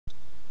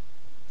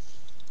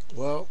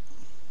Well,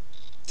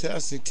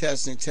 testing,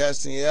 testing,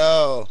 testing.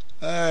 Yo,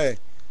 hey,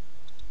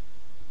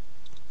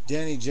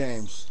 Danny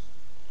James.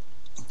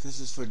 This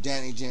is for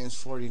Danny James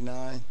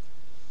 49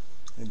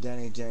 and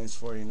Danny James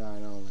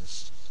 49 only.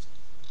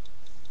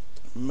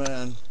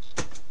 Man,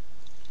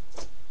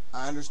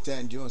 I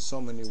understand you in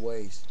so many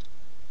ways.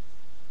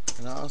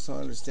 And I also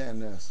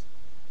understand this.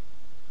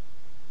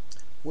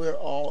 We're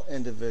all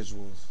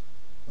individuals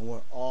and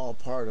we're all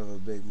part of a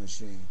big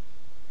machine.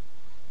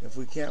 If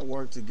we can't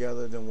work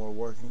together, then we're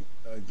working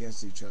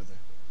against each other.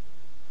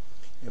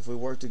 If we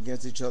work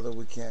against each other,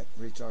 we can't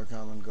reach our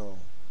common goal.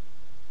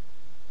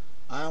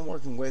 I am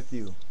working with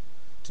you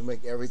to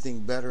make everything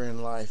better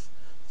in life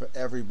for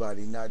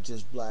everybody, not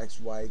just blacks,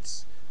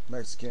 whites,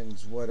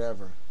 Mexicans,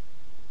 whatever.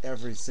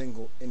 Every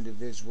single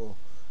individual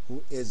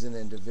who is an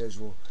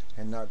individual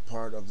and not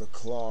part of the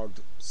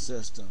clogged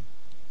system.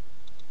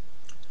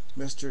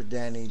 Mr.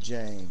 Danny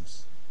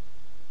James,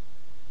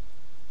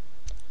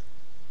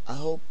 I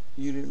hope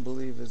you didn't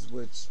believe this,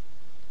 which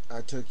I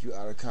took you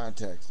out of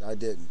context. I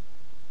didn't.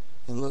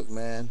 And look,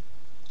 man,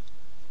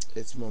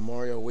 it's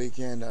Memorial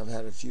Weekend. I've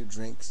had a few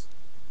drinks,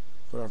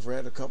 but I've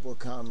read a couple of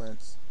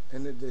comments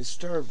and it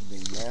disturbed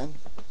me, man.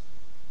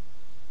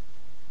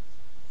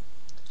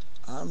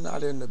 I'm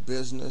not in the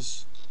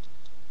business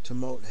to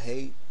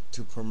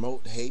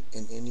promote hate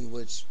in any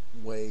which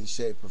way,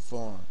 shape, or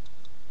form.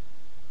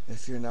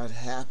 If you're not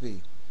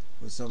happy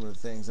with some of the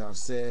things I've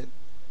said,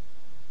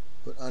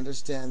 but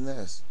understand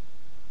this.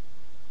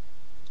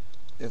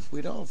 If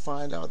we don't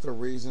find out the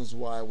reasons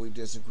why we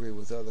disagree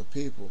with other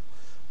people,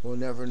 we'll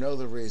never know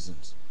the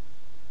reasons.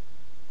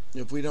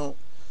 If we don't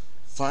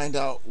find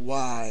out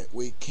why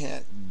we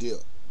can't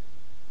deal,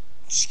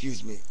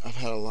 excuse me, I've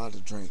had a lot to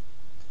drink.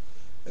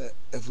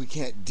 If we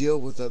can't deal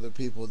with other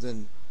people,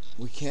 then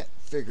we can't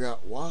figure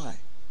out why.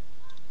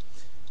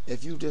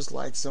 If you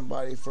dislike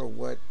somebody for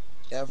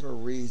whatever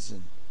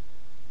reason,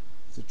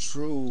 the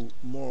true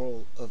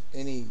moral of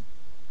any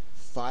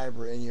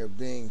fiber in your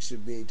being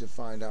should be to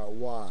find out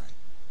why.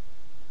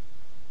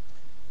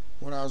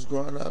 When I was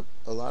growing up,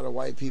 a lot of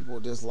white people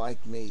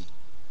disliked me.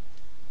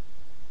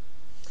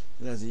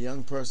 And as a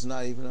young person,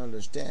 not even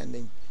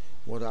understanding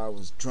what I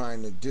was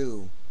trying to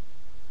do,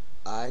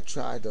 I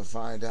tried to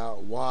find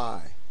out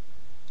why.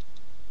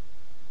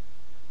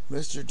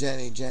 Mr.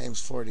 Danny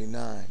James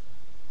 49,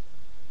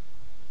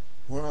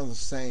 we're on the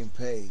same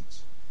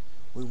page.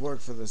 We work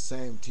for the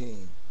same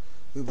team.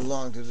 We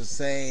belong to the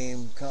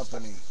same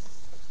company.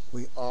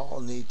 We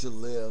all need to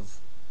live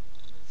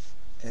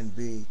and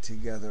be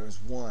together as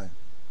one.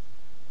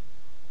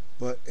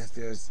 But if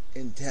there's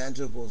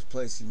intangibles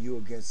placing you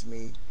against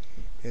me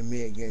and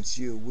me against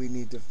you, we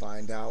need to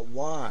find out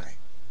why.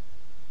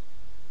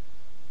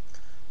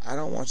 I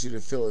don't want you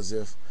to feel as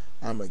if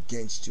I'm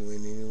against you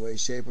in any way,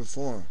 shape, or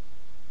form.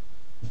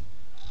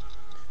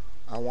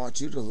 I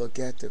want you to look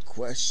at the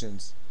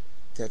questions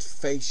that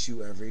face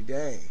you every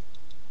day.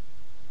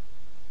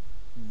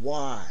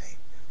 Why?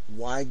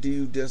 Why do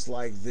you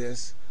dislike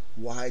this?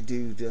 Why do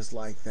you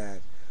dislike that?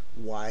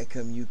 Why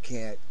come you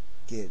can't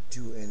get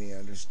to any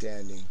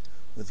understanding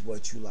with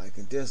what you like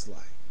and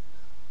dislike?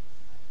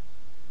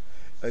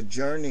 A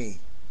journey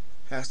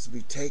has to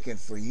be taken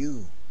for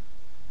you.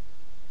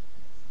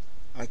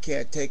 I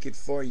can't take it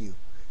for you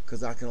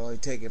because I can only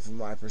take it from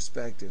my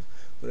perspective.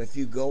 But if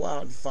you go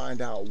out and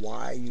find out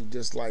why you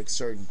dislike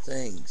certain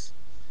things,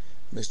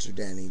 Mr.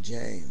 Danny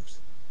James,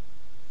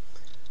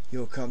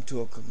 you'll come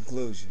to a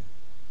conclusion.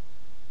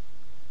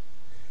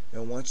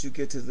 And once you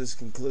get to this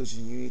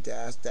conclusion, you need to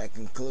ask that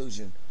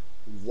conclusion,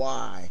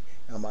 why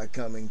am I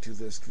coming to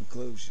this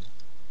conclusion?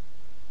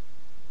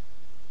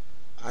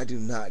 I do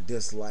not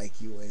dislike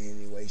you in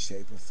any way,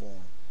 shape, or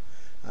form.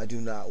 I do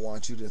not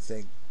want you to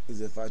think as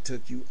if I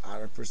took you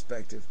out of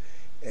perspective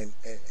and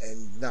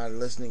not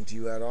listening to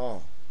you at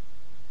all.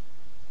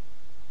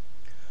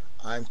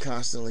 I'm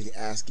constantly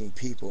asking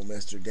people,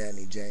 Mr.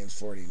 Danny James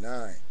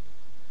 49,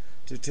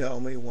 to tell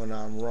me when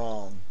I'm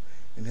wrong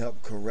and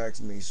help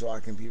correct me so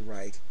I can be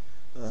right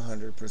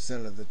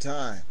 100% of the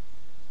time.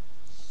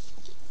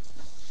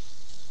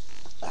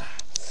 I'm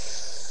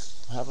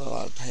having a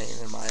lot of pain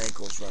in my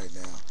ankles right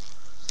now.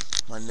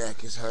 My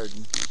neck is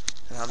hurting,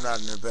 and I'm not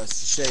in the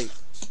best of shape.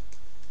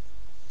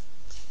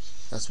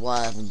 That's why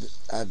I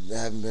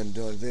haven't been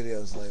doing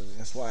videos lately.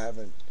 That's why I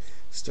haven't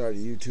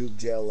started YouTube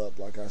jail up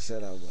like I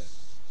said I would.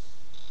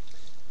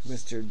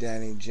 Mr.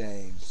 Danny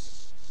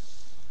James,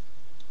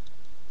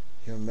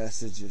 your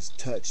messages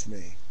touch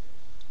me.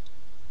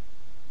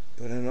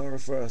 But in order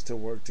for us to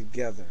work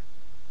together,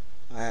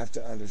 I have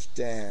to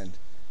understand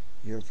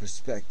your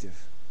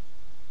perspective.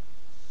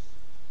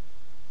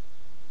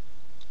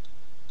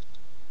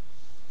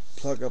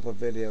 Plug up a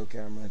video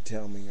camera and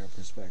tell me your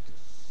perspective.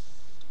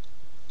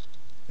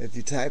 If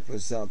you type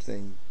with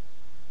something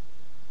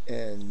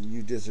and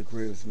you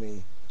disagree with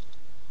me,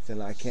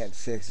 then I can't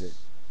fix it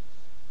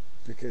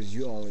because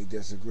you only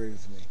disagree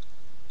with me.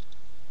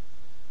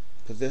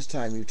 But this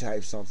time you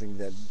typed something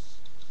that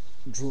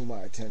drew my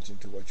attention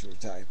to what you were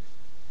typing.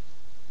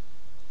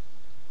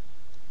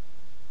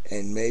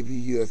 And maybe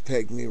you have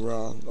pegged me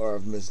wrong or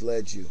have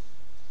misled you.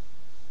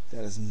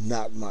 That is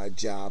not my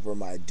job or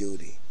my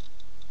duty.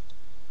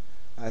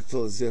 I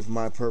feel as if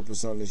my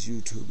purpose on this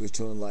YouTube is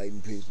to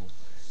enlighten people,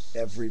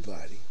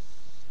 everybody.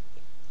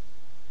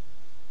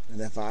 And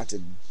if I have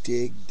to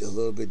dig a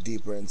little bit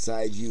deeper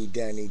inside you,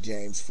 Danny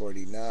James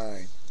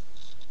 49,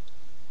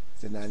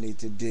 then I need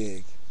to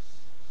dig.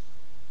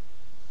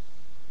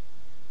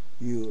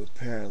 You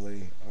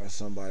apparently are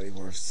somebody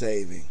worth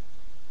saving.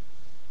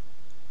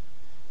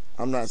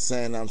 I'm not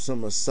saying I'm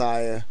some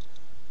messiah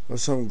or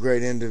some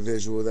great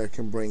individual that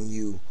can bring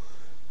you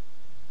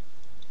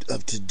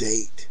up to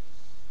date.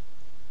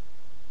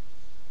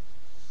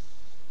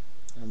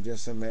 I'm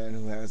just a man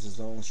who has his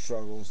own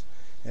struggles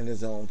and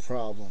his own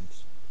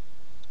problems.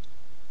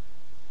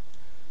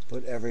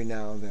 But every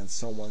now and then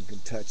someone can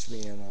touch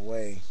me in a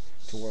way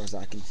to where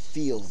I can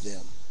feel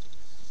them.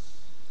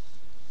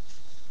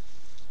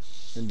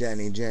 And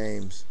Danny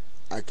James,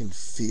 I can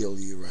feel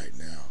you right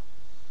now.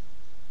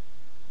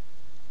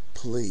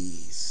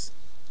 Please.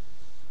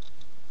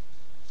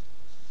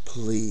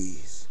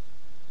 Please.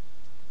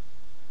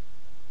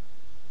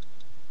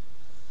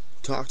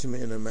 Talk to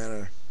me in a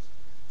manner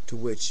to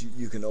which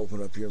you can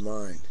open up your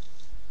mind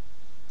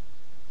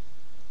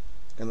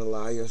and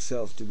allow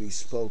yourself to be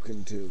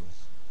spoken to.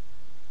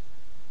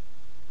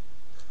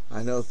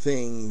 I know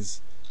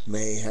things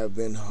may have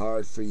been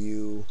hard for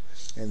you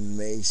and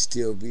may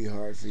still be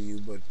hard for you,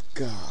 but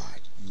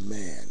God,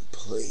 man,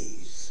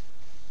 please.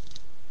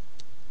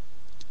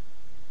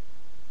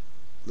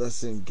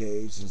 Let's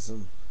engage in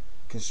some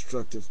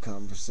constructive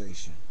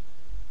conversation.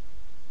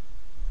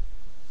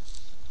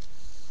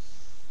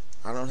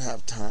 I don't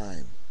have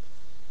time,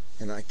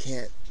 and I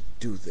can't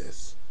do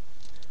this.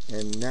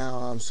 And now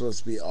I'm supposed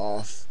to be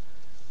off,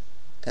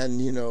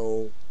 and you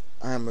know,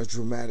 I'm a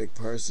dramatic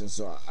person,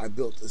 so I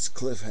built this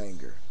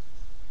cliffhanger.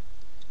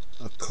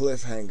 A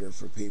cliffhanger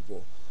for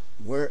people.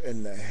 Where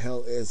in the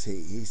hell is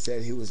he? He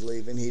said he was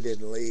leaving. He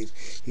didn't leave.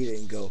 He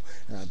didn't go.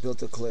 And I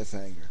built a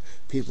cliffhanger.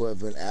 People have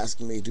been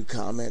asking me to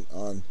comment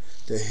on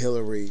the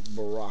Hillary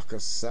Barack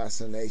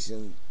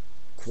assassination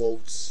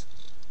quotes,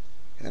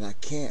 and I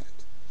can't.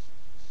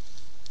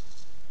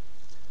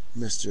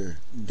 Mr.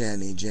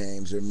 Danny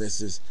James or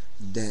Mrs.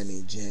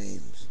 Danny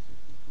James.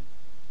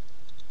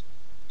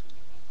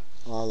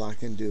 All I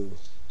can do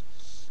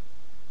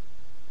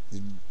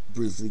is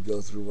briefly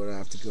go through what I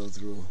have to go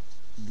through,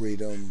 read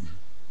them,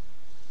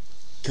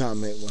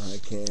 comment when I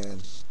can.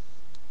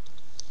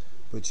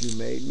 But you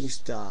made me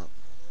stop.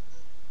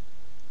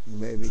 You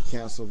made me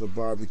cancel the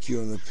barbecue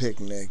and the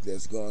picnic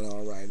that's going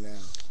on right now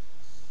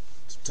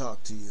to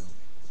talk to you.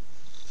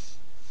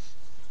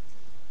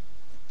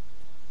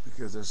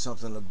 Because there's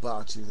something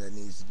about you that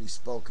needs to be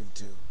spoken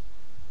to.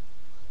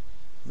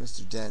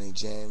 Mr. Danny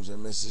James or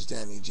Mrs.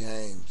 Danny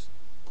James.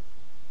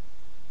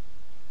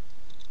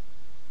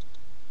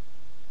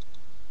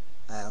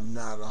 I am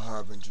not a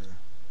harbinger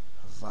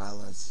of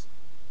violence.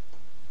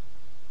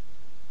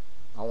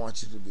 I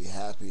want you to be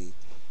happy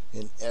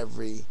in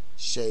every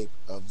shape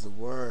of the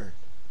word.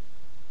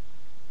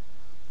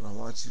 But I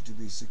want you to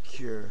be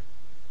secure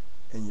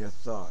in your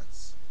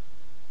thoughts.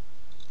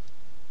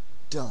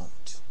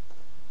 Don't.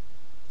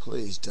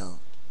 Please don't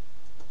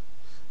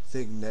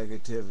think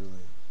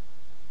negatively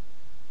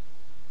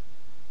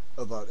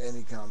about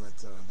any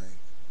comments that I make.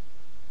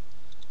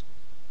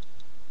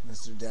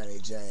 Mr. Danny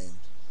James,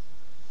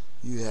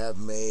 you have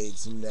made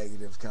some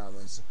negative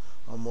comments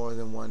on more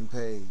than one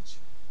page.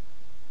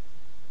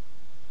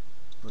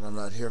 But I'm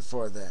not here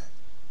for that.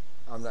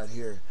 I'm not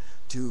here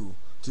to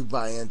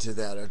buy into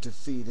that or to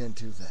feed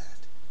into that.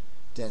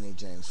 Danny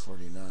James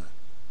 49.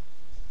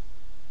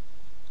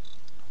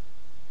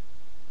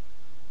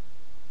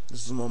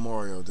 This is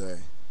Memorial Day.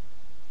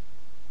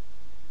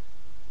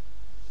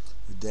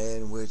 The day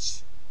in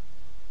which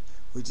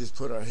we just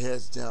put our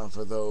heads down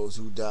for those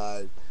who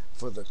died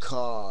for the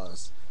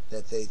cause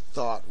that they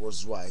thought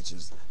was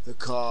righteous, the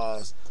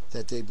cause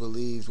that they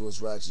believed was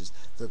righteous,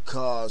 the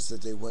cause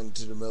that they went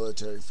to the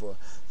military for,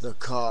 the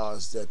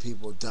cause that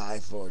people die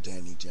for,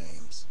 Danny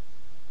James.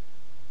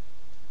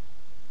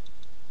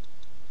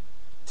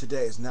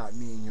 Today is not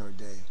me and your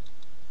day.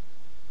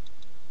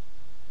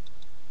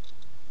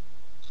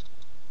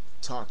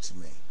 Talk to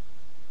me.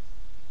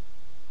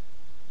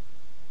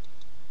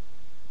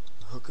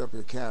 Hook up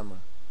your camera.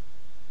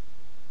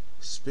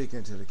 Speak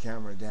into the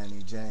camera,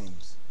 Danny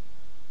James.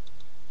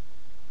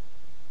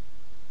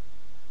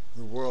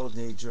 The world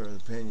needs your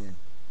opinion.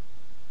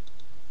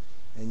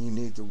 And you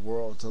need the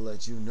world to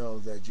let you know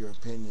that your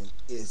opinion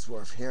is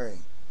worth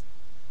hearing.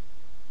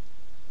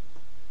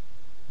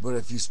 But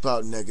if you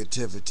spout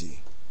negativity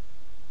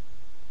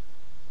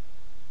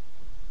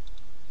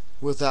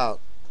without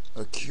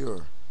a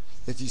cure,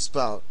 if you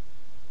spout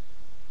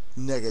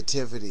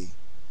negativity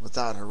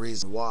without a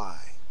reason why,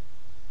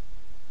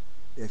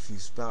 if you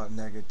spout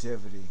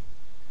negativity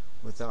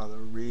without a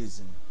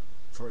reason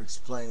for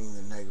explaining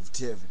the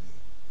negativity,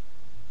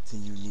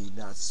 then you need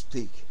not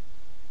speak.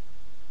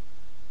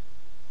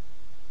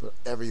 But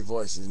every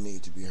voice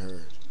need to be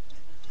heard.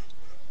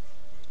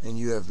 And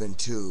you have been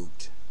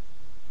tubed.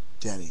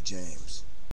 Danny James.